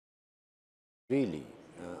Really,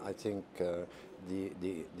 I think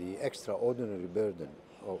the extraordinary burden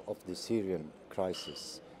of the Syrian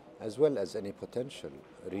crisis, as well as any potential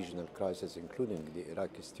regional crisis, including the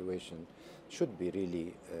Iraqi situation, should be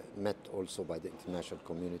really met also by the international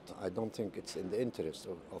community. I don't think it's in the interest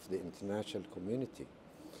of the international community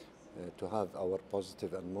to have our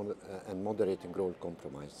positive and moderating role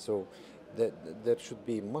compromised. So there should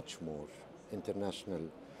be much more international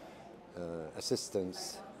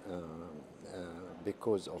assistance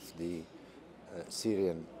because of the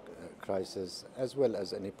Syrian crisis, as well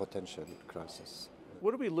as any potential crisis.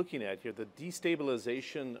 What are we looking at here? The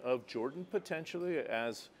destabilization of Jordan potentially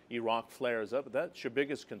as Iraq flares up? That's your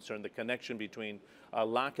biggest concern, the connection between a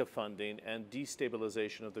lack of funding and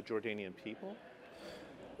destabilization of the Jordanian people?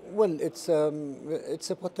 Well, it's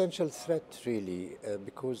a potential threat, really,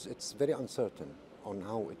 because it's very uncertain on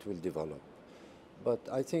how it will develop. But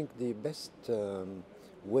I think the best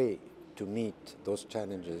way to meet those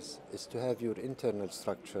challenges is to have your internal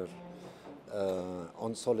structure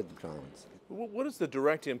on solid grounds. What is the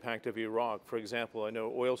direct impact of Iraq? For example, I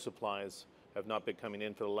know oil supplies have not been coming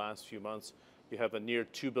in for the last few months. You have a near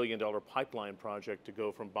 $2 billion pipeline project to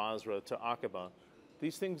go from Basra to Aqaba.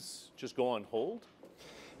 These things just go on hold?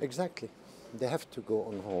 Exactly. They have to go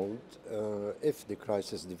on hold if the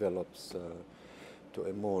crisis develops to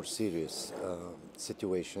a more serious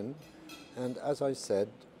situation. And as I said,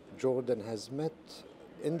 Jordan has met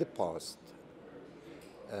in the past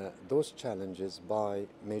those challenges by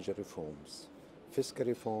major reforms, fiscal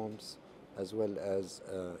reforms, as well as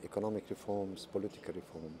economic reforms, political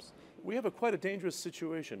reforms. We have quite a dangerous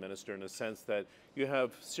situation, Minister, in a sense that you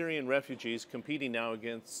have Syrian refugees competing now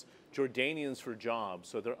against Jordanians for jobs.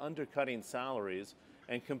 So they're undercutting salaries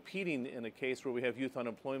and competing in a case where we have youth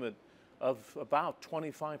unemployment of about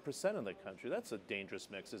 25% in the country. That's a dangerous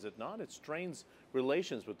mix, is it not? It strains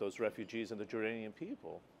relations with those refugees and the Jordanian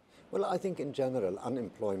people. Well, I think in general,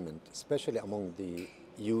 unemployment, especially among the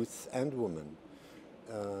youth and women,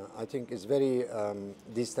 I think is very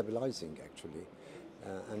destabilizing, actually.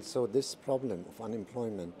 And so this problem of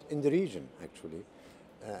unemployment in the region, actually,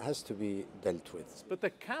 has to be dealt with. But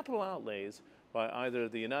the capital outlays by either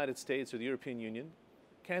the United States or the European Union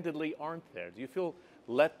candidly aren't there. Do you feel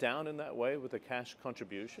let down in that way with the cash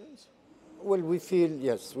contributions? Well, we feel,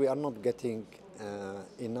 yes, we are not getting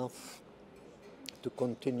enough to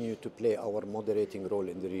continue to play our moderating role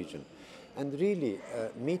in the region. And really,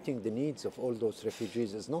 meeting the needs of all those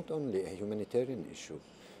refugees is not only a humanitarian issue.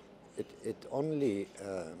 It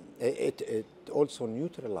also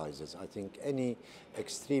neutralizes, I think, any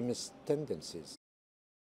extremist tendencies.